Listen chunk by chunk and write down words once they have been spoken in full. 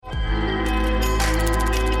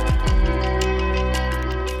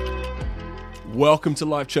Welcome to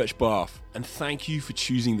Live Church Bath, and thank you for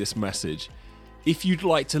choosing this message. If you'd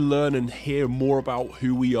like to learn and hear more about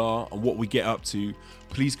who we are and what we get up to,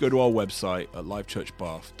 please go to our website at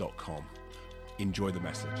livechurchbath.com. Enjoy the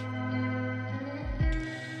message.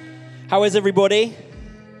 How is everybody?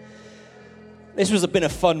 This has been a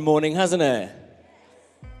fun morning, hasn't it?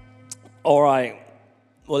 All right.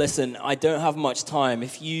 Well, listen, I don't have much time.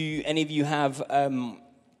 If any of you have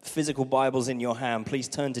physical Bibles in your hand, please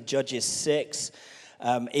turn to Judges 6.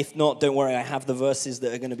 If not, don't worry, I have the verses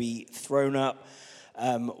that are going to be thrown up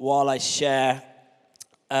while I share.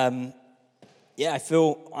 I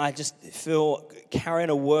just feel carrying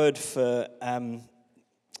a word for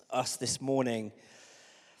us this morning.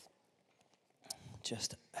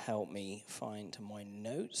 Just help me find my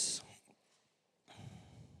notes.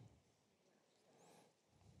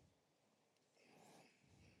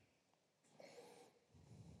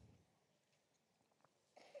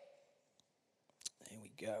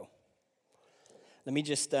 Go. Let me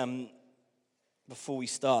just, before we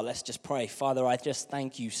start, let's just pray. Father, I just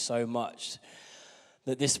thank you so much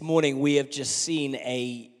that this morning we have just seen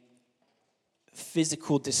a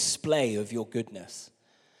physical display of your goodness,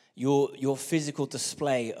 your physical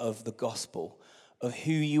display of the gospel, of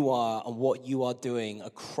who you are and what you are doing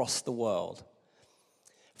across the world.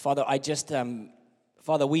 Father,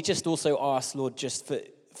 Father, we just also ask, Lord, just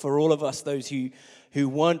for all of us, those who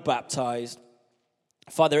weren't baptized,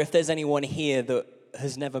 Father, if there's anyone here that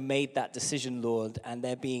has never made that decision, Lord, and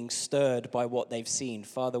they're being stirred by what they've seen,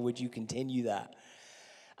 Father, would you continue that?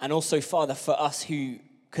 And also, Father, for us who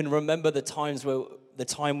can remember the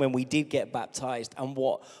time when we did get baptized and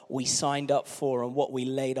what we signed up for and what we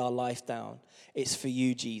laid our life down, it's for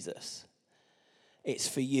you, Jesus. It's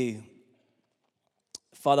for you.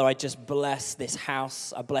 Father, I just bless this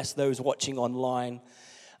house. I bless those watching online.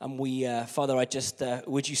 And Father,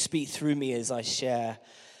 would you speak through me as I share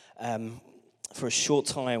for a short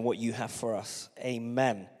time what you have for us.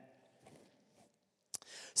 Amen.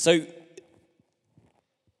 So,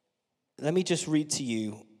 let me just read to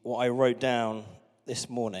you what I wrote down this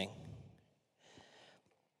morning.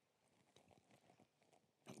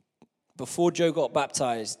 Before Joe got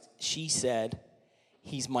baptized, she said,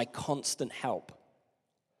 "He's my constant help."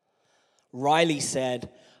 Riley said,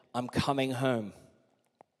 "I'm coming home."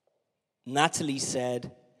 Natalie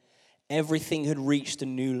said, "Everything had reached a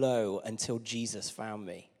new low until Jesus found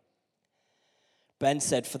me." Ben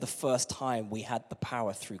said, "For the first time, we had the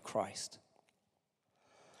power through Christ."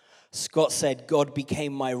 Scott said, "God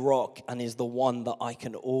became my rock and is the one that I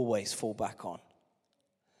can always fall back on."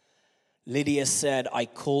 Lydia said, "I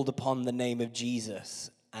called upon the name of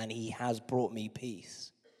Jesus and he has brought me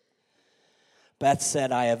peace." Beth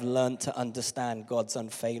said, "I have learned to understand God's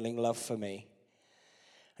unfailing love for me."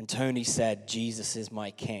 And Tony said, "Jesus is my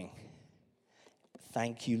King."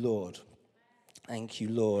 Thank you, Lord. Thank you,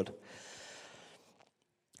 Lord.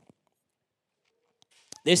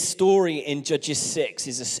 This story in Judges 6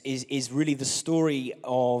 is really the story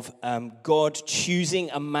of God choosing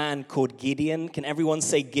a man called Gideon. Can everyone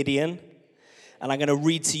say Gideon? And I'm going to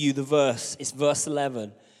read to you the verse. It's verse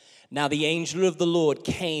 11. "Now the angel of the Lord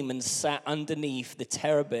came and sat underneath the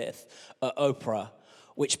terebinth at Ophrah,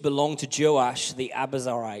 which belonged to Joash the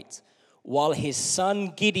Abiezrite, while his son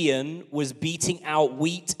Gideon was beating out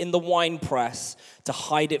wheat in the winepress to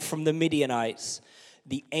hide it from the Midianites.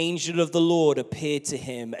 The angel of the Lord appeared to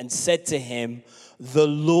him and said to him, 'The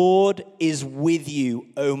Lord is with you,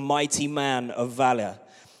 O mighty man of valor.'"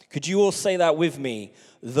 Could you all say that with me?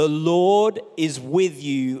 "The Lord is with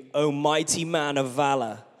you, O mighty man of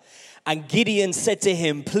valor." And Gideon said to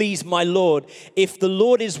him, "Please, my Lord, if the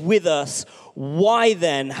Lord is with us, why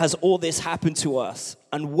then has all this happened to us?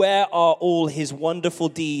 And where are all his wonderful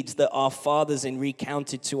deeds that our fathers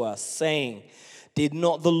recounted to us, saying, 'Did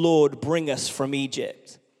not the Lord bring us from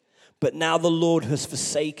Egypt?' But now the Lord has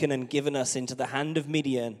forsaken and given us into the hand of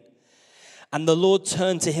Midian." And the Lord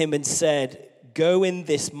turned to him and said, "Go in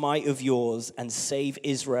this might of yours and save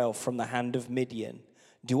Israel from the hand of Midian.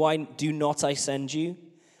 Do not I send you?"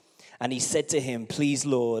 And he said to him, "Please,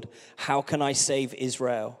 Lord, how can I save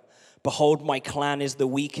Israel? Behold, my clan is the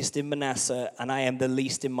weakest in Manasseh, and I am the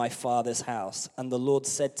least in my father's house." And the Lord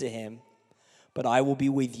said to him, "But I will be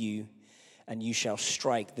with you, and you shall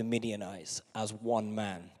strike the Midianites as one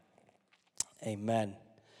man." Amen.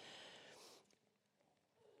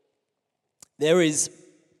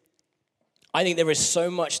 I think there is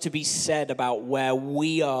so much to be said about where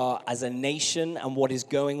we are as a nation and what is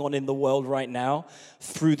going on in the world right now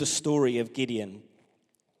through the story of Gideon.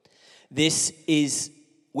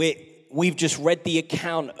 We've just read the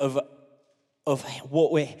account of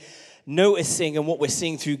what noticing and what we're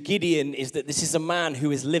seeing through Gideon is that this is a man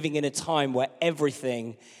who is living in a time where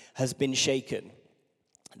everything has been shaken.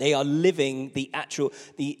 They are living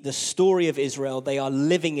the story of Israel. They are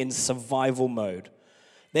living in survival mode.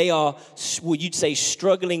 They are, what you'd say,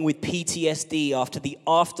 struggling with PTSD after the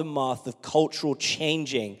aftermath of cultural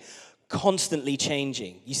changing, constantly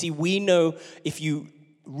changing. You see, we know, if you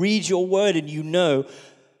read your word and you know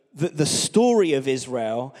that the story of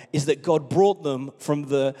Israel is that God brought them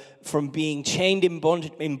from being chained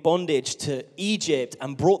in bondage to Egypt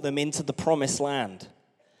and brought them into the promised land,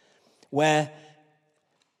 where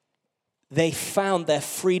they found their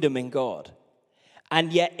freedom in God.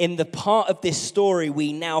 And yet in the part of this story,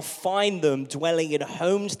 we now find them dwelling in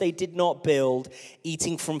homes they did not build,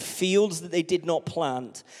 eating from fields that they did not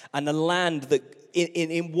plant, and a land that,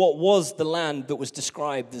 in what was the land that was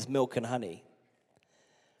described as milk and honey.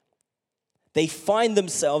 They find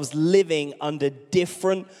themselves living under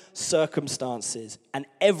different circumstances, and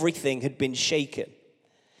everything had been shaken.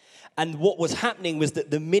 And what was happening was that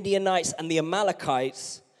the Midianites and the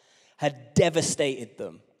Amalekites had devastated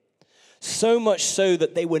them. So much so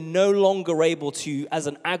that they were no longer able to, as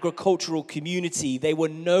an agricultural community, they were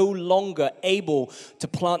no longer able to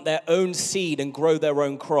plant their own seed and grow their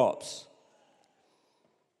own crops.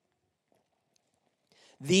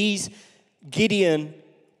 Gideon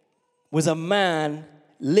was a man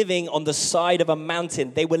living on the side of a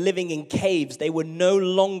mountain. They were living in caves. They were no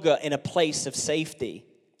longer in a place of safety.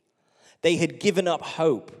 They had given up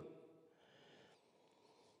hope.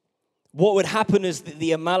 What would happen is that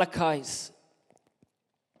the Amalekites,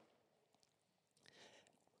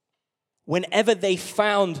 whenever they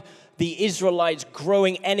found the Israelites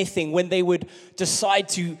growing anything, when they would decide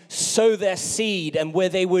to sow their seed and where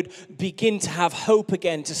they would begin to have hope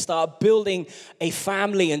again, to start building a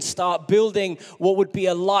family and start building what would be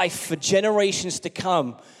a life for generations to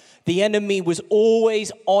come, the enemy was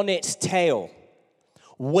always on its tail,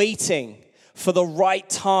 waiting for the right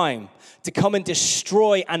time to come and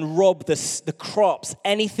destroy and rob the crops.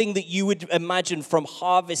 Anything that you would imagine from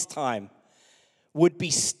harvest time would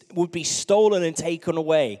be stolen and taken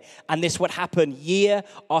away. And this would happen year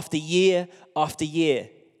after year after year.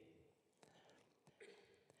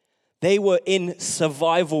 They were in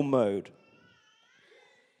survival mode.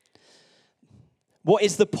 What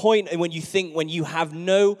is the point when you have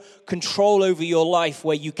no control over your life,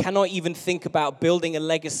 where you cannot even think about building a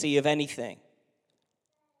legacy of anything?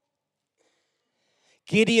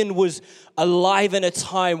 Gideon was alive in a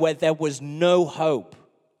time where there was no hope.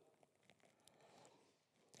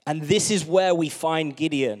 And this is where we find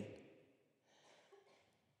Gideon.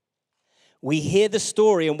 We hear the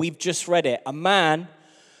story, and we've just read it. A man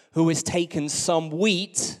who has taken some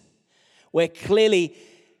wheat, where clearly,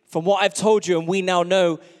 from what I've told you, and we now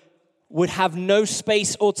know, would have no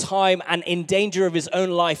space or time and in danger of his own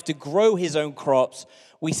life to grow his own crops.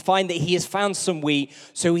 We find that he has found some wheat.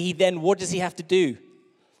 So what does he have to do?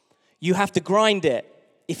 You have to grind it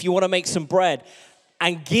if you want to make some bread.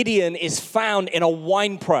 And Gideon is found in a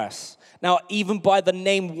wine press. Now, even by the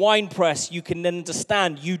name wine press, you can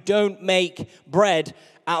understand you don't make bread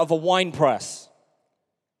out of a wine press.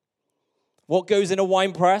 What goes in a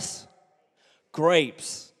wine press?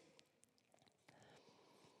 Grapes.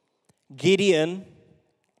 Gideon,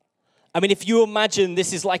 if you imagine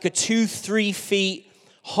this is like a 2-3 feet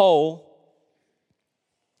hole,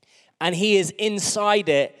 and he is inside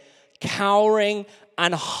it, cowering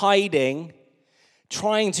and hiding,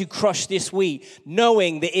 trying to crush this wheat,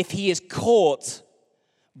 knowing that if he is caught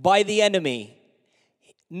by the enemy,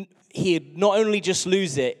 he'd not only just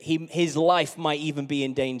lose it, his life might even be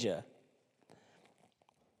in danger.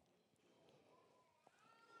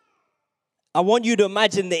 I want you to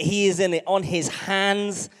imagine that he is on his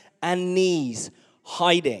hands and knees,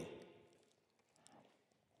 hiding.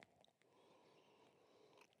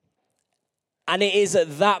 And it is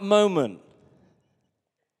at that moment,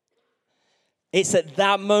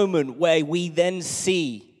 where we then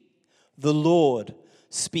see the Lord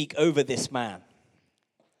speak over this man.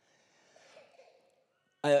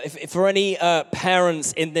 If for any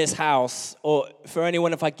parents in this house, or for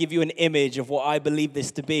anyone, if I give you an image of what I believe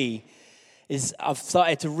this to be, is I've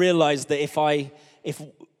started to realize that if I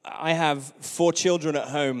have 4 children at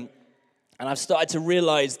home, and I've started to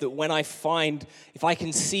realize that if I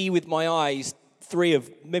can see with my eyes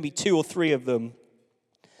maybe 2 or 3 of them,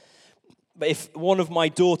 but if one of my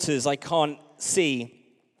daughters I can't see,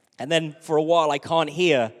 and then for a while I can't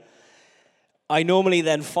hear, I normally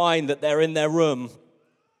then find that they're in their room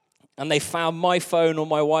and they found my phone or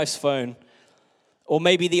my wife's phone, or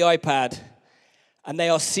maybe the iPad, and they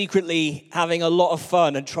are secretly having a lot of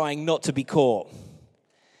fun and trying not to be caught.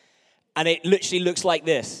 And it literally looks like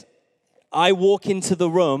this. I walk into the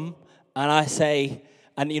room and I say,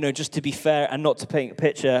 and just to be fair and not to paint a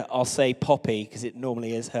picture, I'll say Poppy because it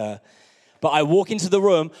normally is her. But I walk into the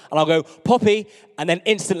room and I'll go, Poppy, and then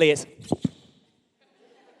instantly it's...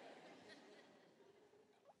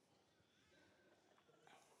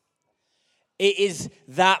 It is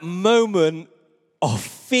that moment of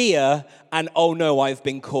fear and, oh no, I've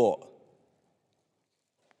been caught.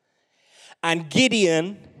 And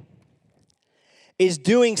Gideon is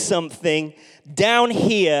doing something down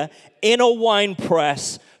here in a wine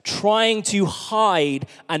press, trying to hide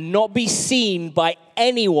and not be seen by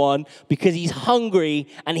anyone because he's hungry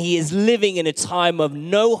and he is living in a time of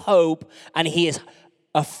no hope and he is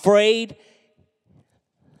afraid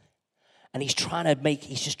and he's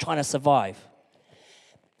just trying to survive.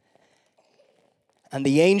 And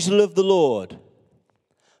the angel of the Lord,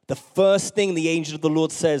 the first thing the angel of the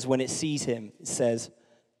Lord says when it sees him, it says,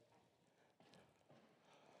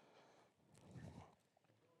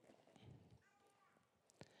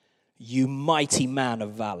 "You mighty man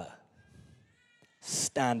of valor,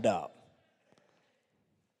 stand up."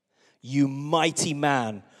 You mighty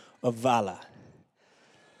man of valor.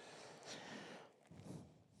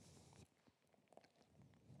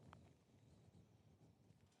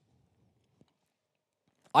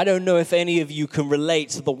 I don't know if any of you can relate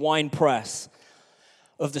to the wine press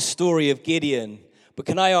of the story of Gideon, but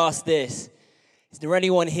can I ask this? Is there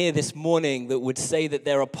anyone here this morning that would say that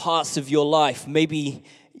there are parts of your life, maybe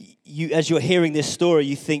you, as you're hearing this story,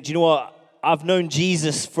 you think, do you know what? I've known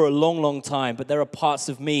Jesus for a long, long time, but there are parts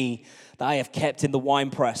of me that I have kept in the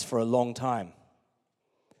wine press for a long time.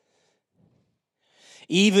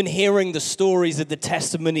 Even hearing the stories of the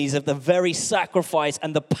testimonies of the very sacrifice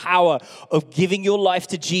and the power of giving your life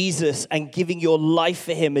to Jesus and giving your life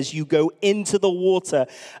for him as you go into the water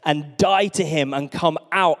and die to him and come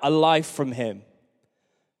out alive from him.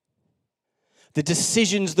 The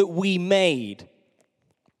decisions that we made.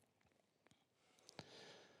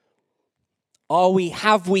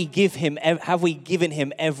 Have we given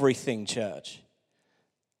him everything, church?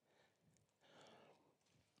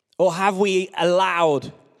 Or have we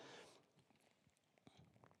allowed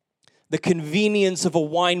the convenience of a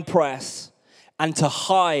wine press and to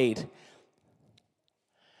hide?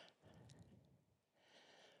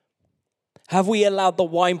 Have we allowed the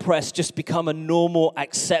wine press just become a normal,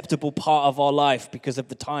 acceptable part of our life because of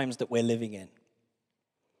the times that we're living in?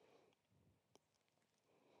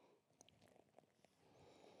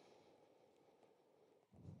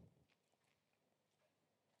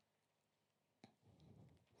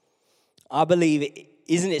 I believe,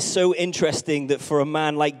 isn't it so interesting that for a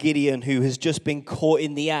man like Gideon who has just been caught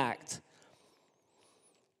in the act,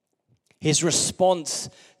 his response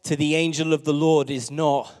to the angel of the Lord is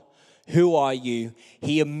not, "Who are you?"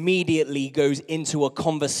 He immediately goes into a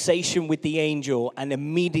conversation with the angel and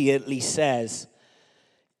immediately says,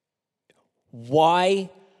 "Why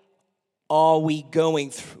are we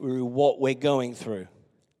going through what we're going through?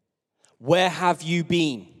 Where have you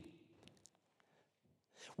been?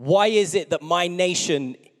 Why is it that my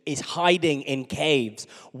nation is hiding in caves?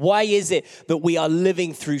 Why is it that we are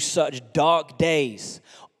living through such dark days?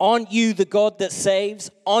 Aren't you the God that saves?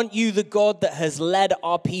 Aren't you the God that has led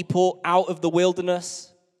our people out of the wilderness?"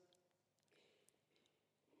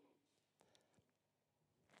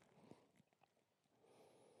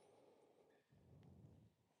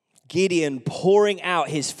 Gideon pouring out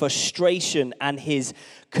his frustration and his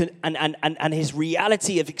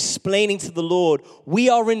reality of explaining to the Lord, we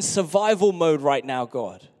are in survival mode right now,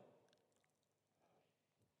 God.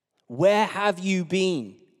 Where have you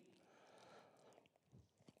been?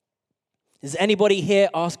 Has anybody here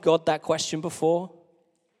asked God that question before?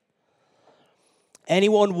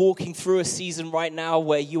 Anyone walking through a season right now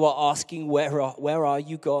where you are asking, where are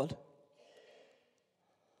you, God?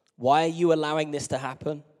 Why are you allowing this to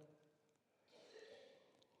happen?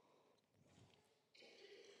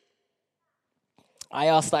 I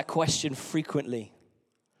ask that question frequently.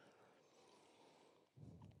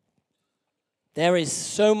 There is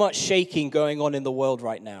so much shaking going on in the world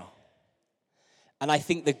right now. And I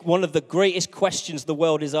think that one of the greatest questions the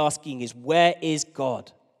world is asking is, where is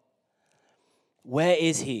God? Where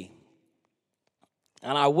is he?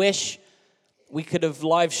 And I wish we could have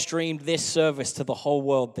live streamed this service to the whole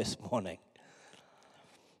world this morning.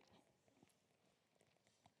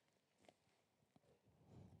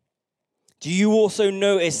 Do you also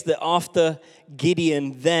notice that after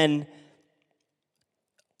Gideon then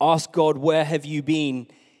asked God, "Where have you been?"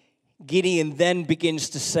 Gideon then begins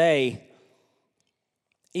to say,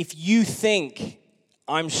 if you think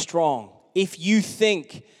I'm strong, if you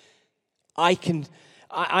think I can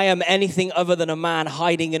I am anything other than a man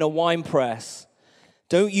hiding in a wine press.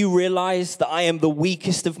 Don't you realize that I am the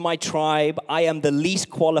weakest of my tribe? I am the least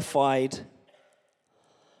qualified.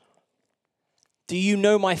 Do you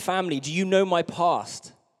know my family? Do you know my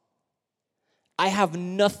past? I have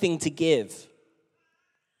nothing to give.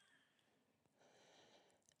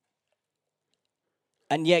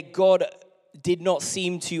 And yet God did not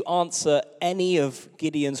seem to answer any of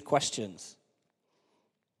Gideon's questions.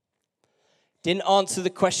 Didn't answer the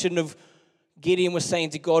question of Gideon was saying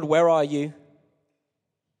to God, where are you?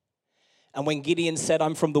 And when Gideon said,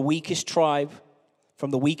 I'm from the weakest tribe,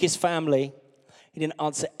 from the weakest family, he didn't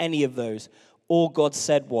answer any of those. All God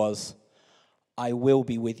said was, I will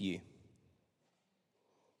be with you.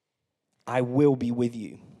 I will be with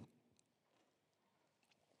you.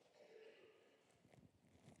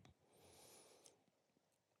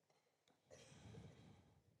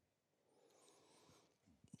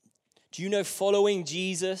 Do you know following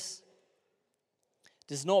Jesus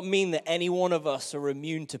does not mean that any one of us are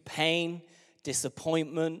immune to pain,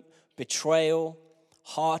 disappointment, betrayal,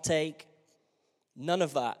 heartache? None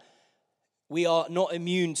of that. We are not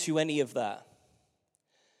immune to any of that.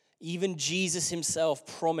 Even Jesus himself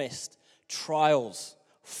promised trials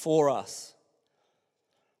for us.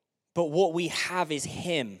 But what we have is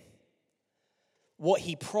him. What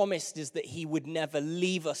he promised is that he would never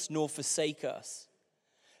leave us nor forsake us.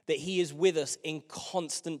 That he is with us in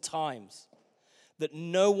constant times. That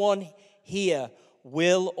no one here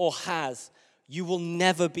will or has. You will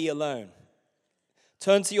never be alone.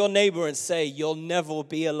 Turn to your neighbor and say, you'll never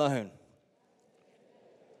be alone.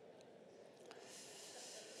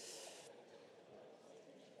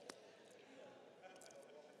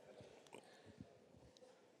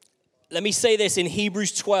 Let me say this in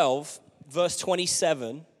Hebrews 12, verse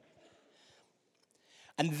 27.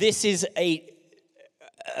 And this is a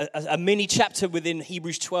mini chapter within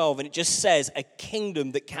Hebrews 12, and it just says, a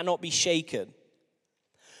kingdom that cannot be shaken.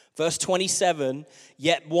 Verse 27,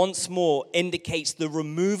 yet once more indicates the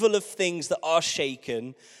removal of things that are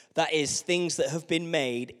shaken, that is, things that have been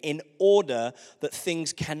made, in order that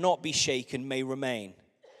things cannot be shaken may remain.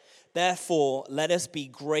 Therefore, let us be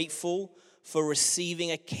grateful for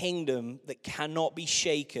receiving a kingdom that cannot be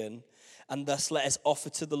shaken, and thus let us offer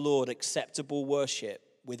to the Lord acceptable worship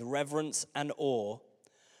with reverence and awe,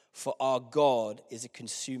 for our God is a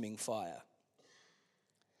consuming fire.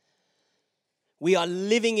 We are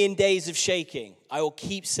living in days of shaking. I will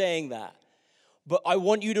keep saying that. But I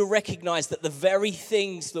want you to recognize that the very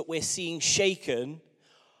things that we're seeing shaken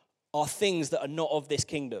are things that are not of this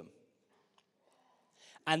kingdom.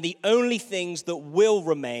 And the only things that will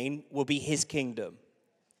remain will be his kingdom.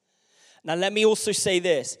 Now, let me also say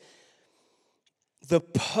this. The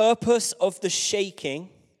purpose of the shaking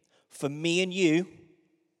for me and you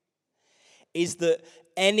is that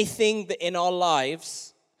anything that in our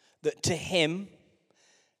lives that to him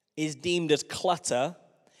is deemed as clutter,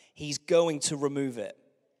 he's going to remove it.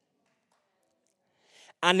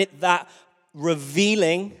 And that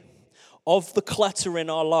revealing of the clutter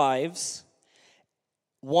in our lives,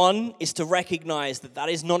 one is to recognize that that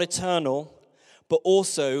is not eternal, but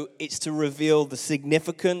also it's to reveal the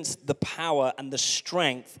significance, the power, and the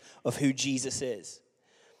strength of who Jesus is.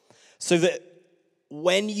 So that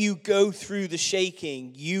when you go through the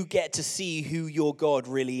shaking, you get to see who your God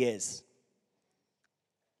really is.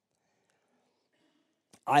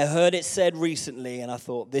 I heard it said recently, and I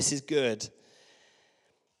thought, this is good,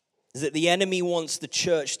 is that the enemy wants the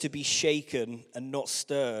church to be shaken and not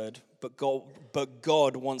stirred, but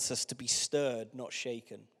God wants us to be stirred, not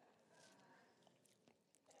shaken.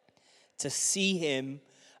 To see him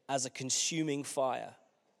as a consuming fire.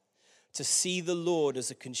 To see the Lord as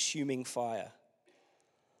a consuming fire.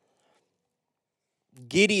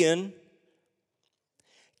 Gideon's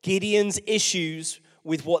issues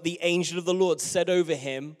with what the angel of the Lord said over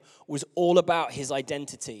him was all about his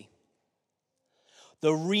identity.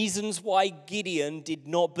 The reasons why Gideon did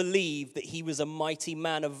not believe that he was a mighty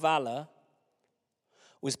man of valor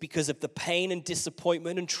was because of the pain and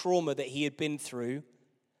disappointment and trauma that he had been through,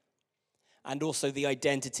 and also the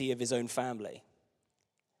identity of his own family.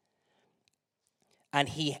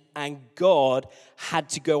 And God had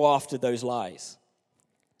to go after those lies.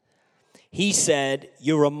 He said,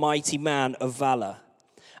 you're a mighty man of valor.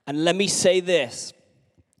 And let me say this.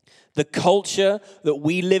 The culture that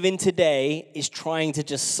we live in today is trying to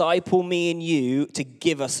disciple me and you to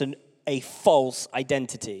give us a false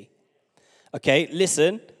identity. Okay,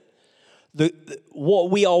 listen. What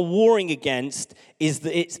we are warring against is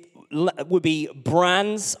that it would be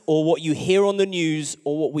brands or what you hear on the news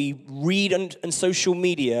or what we read on social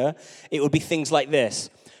media. It would be things like this.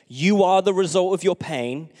 You are the result of your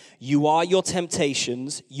pain. You are your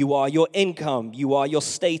temptations. You are your income. You are your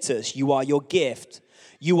status. You are your gift.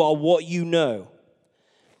 You are what you know.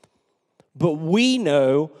 But we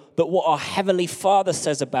know that what our Heavenly Father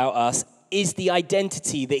says about us is the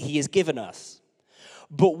identity that He has given us.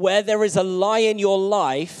 But where there is a lie in your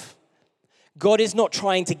life, God is not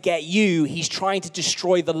trying to get you. He's trying to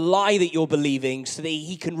destroy the lie that you're believing so that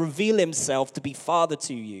He can reveal Himself to be Father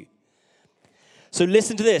to you. So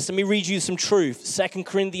listen to this. Let me read you some truth. 2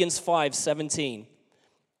 Corinthians 5:17.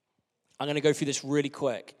 I'm going to go through this really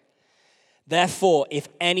quick. Therefore, if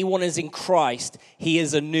anyone is in Christ, he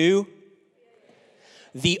is anew.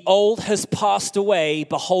 The old has passed away.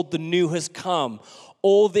 Behold, the new has come.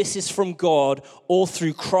 All this is from God, all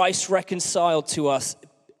through Christ reconciled to us,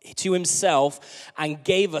 to Himself, and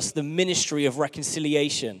gave us the ministry of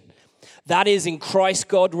reconciliation. That is, in Christ,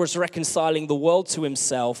 God was reconciling the world to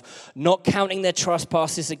Himself, not counting their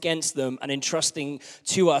trespasses against them, and entrusting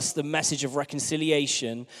to us the message of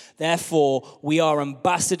reconciliation. Therefore, we are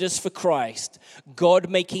ambassadors for Christ,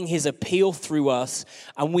 God making His appeal through us,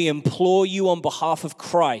 and we implore you on behalf of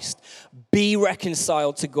Christ, be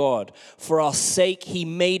reconciled to God. For our sake, He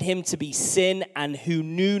made Him to be sin, and who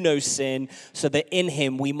knew no sin, so that in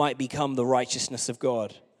Him we might become the righteousness of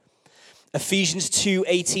God. Ephesians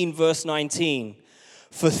 2:18, verse 19.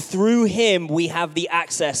 For through Him we have the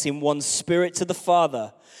access in one Spirit to the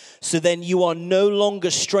Father. So then you are no longer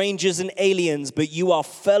strangers and aliens, but you are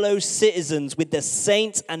fellow citizens with the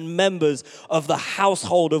saints and members of the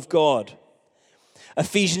household of God.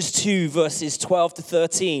 Ephesians 2, verses 12 to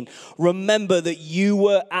 13. Remember that you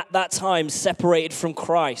were at that time separated from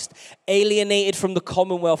Christ, alienated from the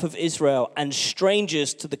commonwealth of Israel, and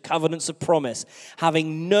strangers to the covenants of promise,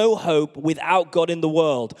 having no hope without God in the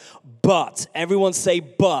world. But, everyone say,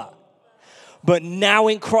 but now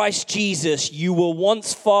in Christ Jesus, you were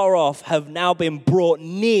once far off, have now been brought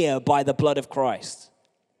near by the blood of Christ.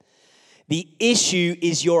 The issue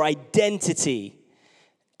is your identity.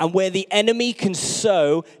 And where the enemy can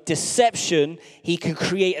sow deception, he can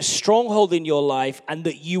create a stronghold in your life, and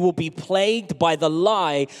that you will be plagued by the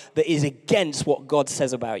lie that is against what God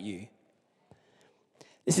says about you.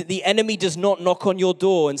 Listen, the enemy does not knock on your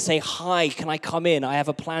door and say, hi, can I come in? I have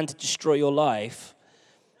a plan to destroy your life.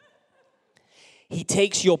 He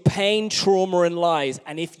takes your pain, trauma, and lies,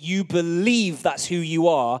 and if you believe that's who you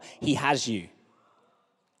are, he has you.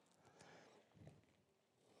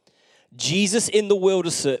 Jesus in the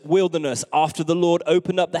wilderness, after the Lord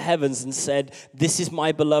opened up the heavens and said, this is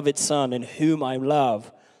my beloved Son in whom I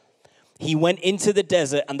love. He went into the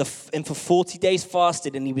desert and for 40 days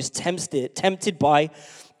fasted, and he was tempted by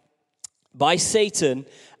Satan.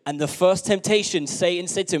 And the first temptation Satan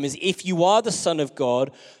said to him is, if you are the Son of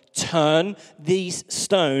God, turn these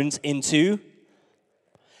stones into...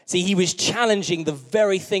 See, he was challenging the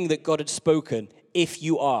very thing that God had spoken, if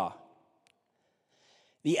you are.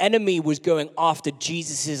 The enemy was going after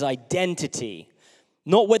Jesus' identity,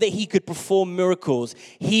 not whether he could perform miracles.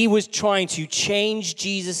 He was trying to change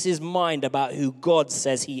Jesus' mind about who God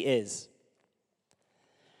says he is.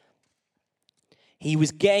 He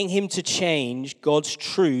was getting him to change God's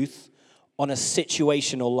truth on a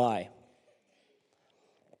situational lie.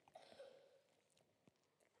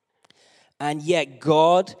 And yet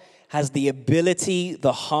God has the ability,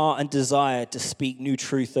 the heart, and desire to speak new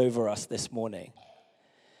truth over us this morning.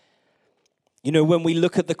 You know, when we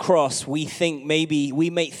look at the cross, we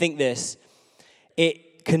may think this,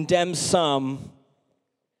 it condemns some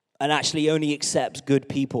and actually only accepts good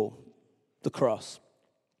people, the cross.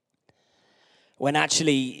 When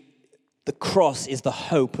actually, the cross is the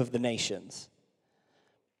hope of the nations.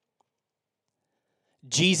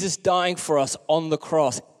 Jesus dying for us on the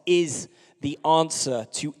cross is the answer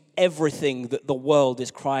to everything that the world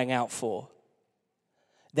is crying out for.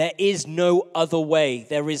 There is no other way.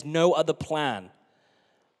 There is no other plan.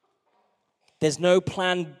 There's no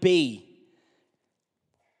plan B.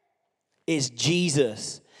 It's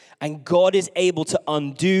Jesus. And God is able to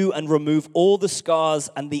undo and remove all the scars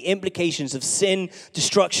and the implications of sin,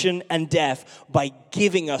 destruction, and death by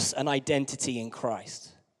giving us an identity in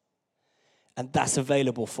Christ. And that's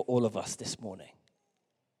available for all of us this morning.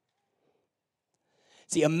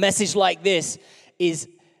 See, a message like this is...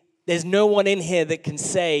 There's no one in here that can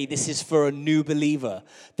say this is for a new believer.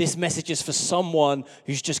 This message is for someone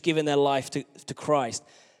who's just given their life to Christ.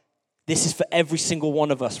 This is for every single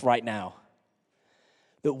one of us right now.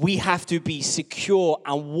 That we have to be secure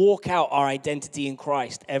and walk out our identity in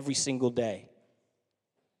Christ every single day.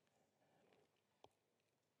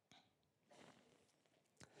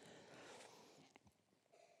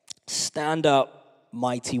 Stand up,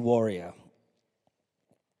 mighty warrior.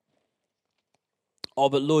 Oh,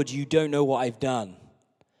 but Lord, you don't know what I've done.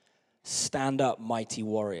 Stand up, mighty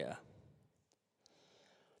warrior.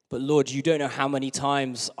 But Lord, you don't know how many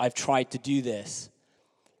times I've tried to do this,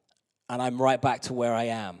 and I'm right back to where I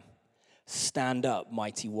am. Stand up,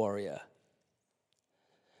 mighty warrior.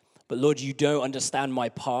 But Lord, you don't understand my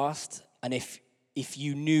past, and if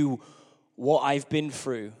you knew what I've been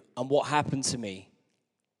through and what happened to me,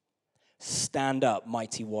 stand up,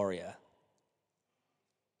 mighty warrior.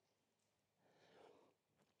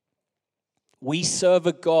 We serve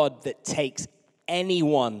a God that takes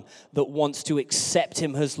anyone that wants to accept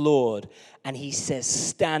him as Lord, and he says,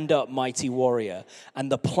 stand up, mighty warrior.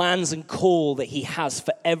 And the plans and call that he has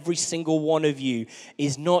for every single one of you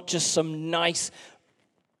is not just some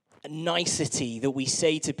nicety that we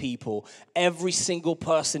say to people. Every single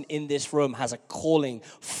person in this room has a calling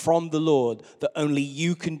from the Lord that only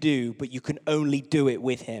you can do, but you can only do it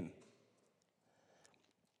with him.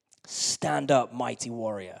 Stand up, mighty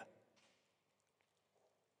warrior.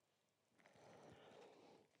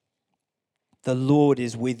 The Lord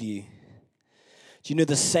is with you. Do you know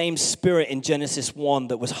the same spirit in Genesis 1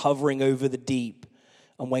 that was hovering over the deep,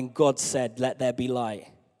 and when God said, let there be light?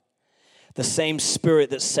 The same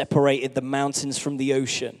spirit that separated the mountains from the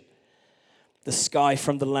ocean, the sky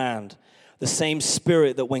from the land. The same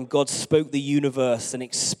spirit that when God spoke the universe and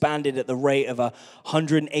expanded at the rate of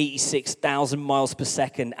 186,000 miles per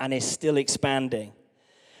second and is still expanding.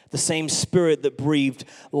 The same spirit that breathed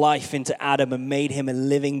life into Adam and made him a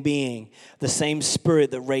living being. The same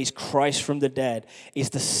spirit that raised Christ from the dead is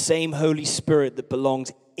the same Holy Spirit that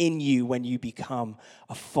belongs in you when you become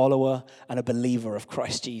a follower and a believer of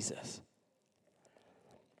Christ Jesus.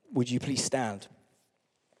 Would you please stand?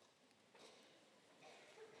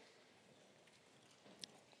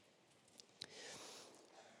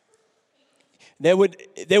 There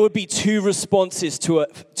would be two responses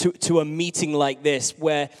to a meeting like this,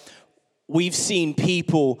 where we've seen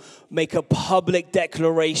people make a public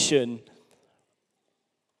declaration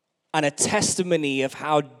and a testimony of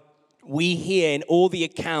how we hear in all the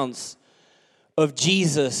accounts of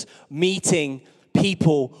Jesus meeting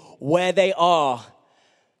people where they are.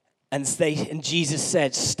 And Jesus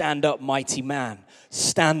said, stand up, mighty man.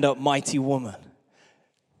 Stand up, mighty woman.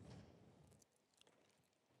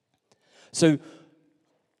 So,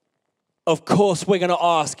 of course, we're going to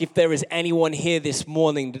ask if there is anyone here this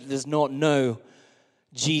morning that does not know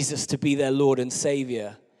Jesus to be their Lord and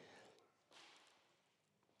Savior.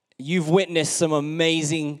 You've witnessed some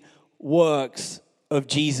amazing works of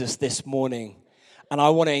Jesus this morning. And I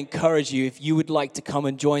want to encourage you, if you would like to come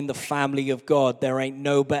and join the family of God, there ain't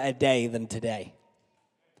no better day than today.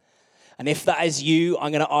 And if that is you,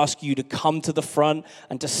 I'm going to ask you to come to the front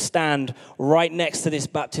and to stand right next to this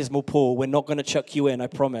baptismal pool. We're not going to chuck you in, I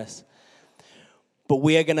promise. But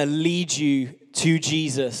we are going to lead you to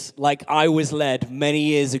Jesus like I was led many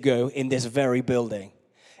years ago in this very building.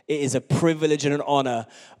 It is a privilege and an honor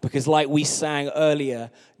because like we sang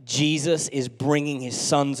earlier, Jesus is bringing his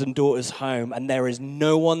sons and daughters home, and there is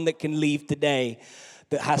no one that can leave today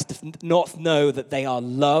that has to not know that they are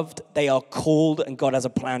loved, they are called, and God has a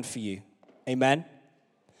plan for you. Amen?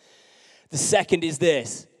 The second is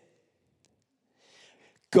this.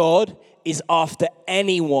 God is after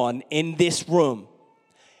anyone in this room.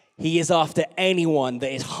 He is after anyone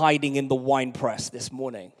that is hiding in the winepress this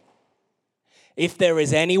morning. If there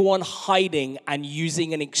is anyone hiding and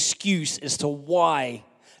using an excuse as to why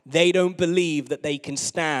they don't believe that they can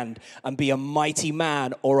stand and be a mighty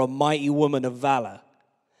man or a mighty woman of valor,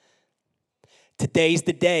 today's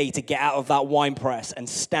the day to get out of that winepress and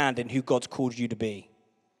stand in who God's called you to be.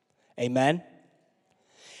 Amen?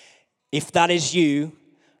 If that is you,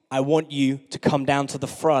 I want you to come down to the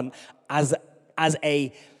front as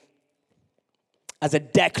a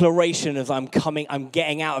declaration of I'm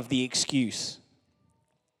getting out of the excuse.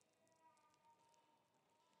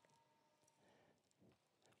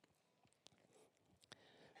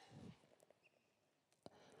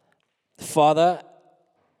 Father,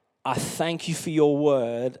 I thank you for your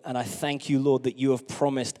word, and I thank you, Lord, that you have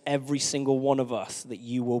promised every single one of us that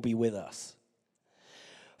you will be with us.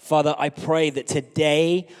 Father, I pray that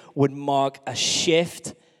today would mark a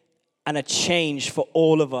shift and a change for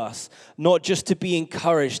all of us, not just to be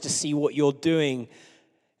encouraged to see what you're doing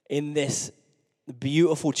in this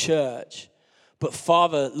beautiful church, but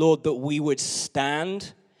Father, Lord, that we would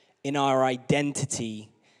stand in our identity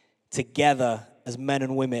together as men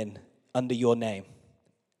and women under your name.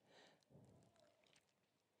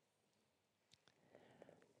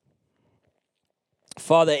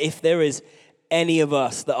 Father, if there is any of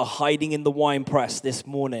us that are hiding in the winepress this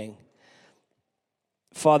morning,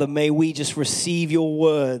 Father, may we just receive your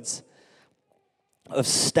words of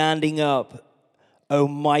standing up, O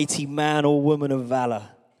mighty man or woman of valor.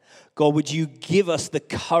 God, would you give us the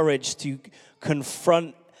courage to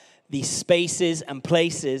confront these spaces and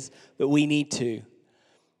places that we need to.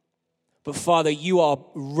 But Father, you are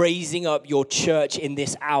raising up your church in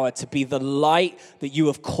this hour to be the light that you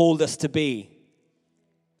have called us to be.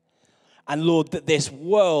 And Lord, that this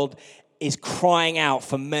world is crying out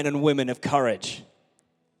for men and women of courage.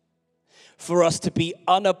 For us to be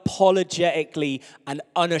unapologetically and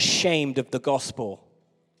unashamed of the gospel.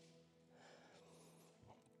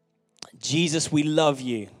 Jesus, we love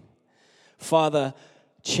you. Father,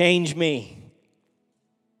 change me.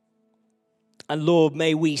 And Lord,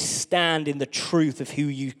 may we stand in the truth of who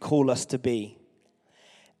you call us to be.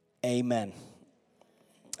 Amen.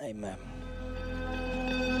 Amen.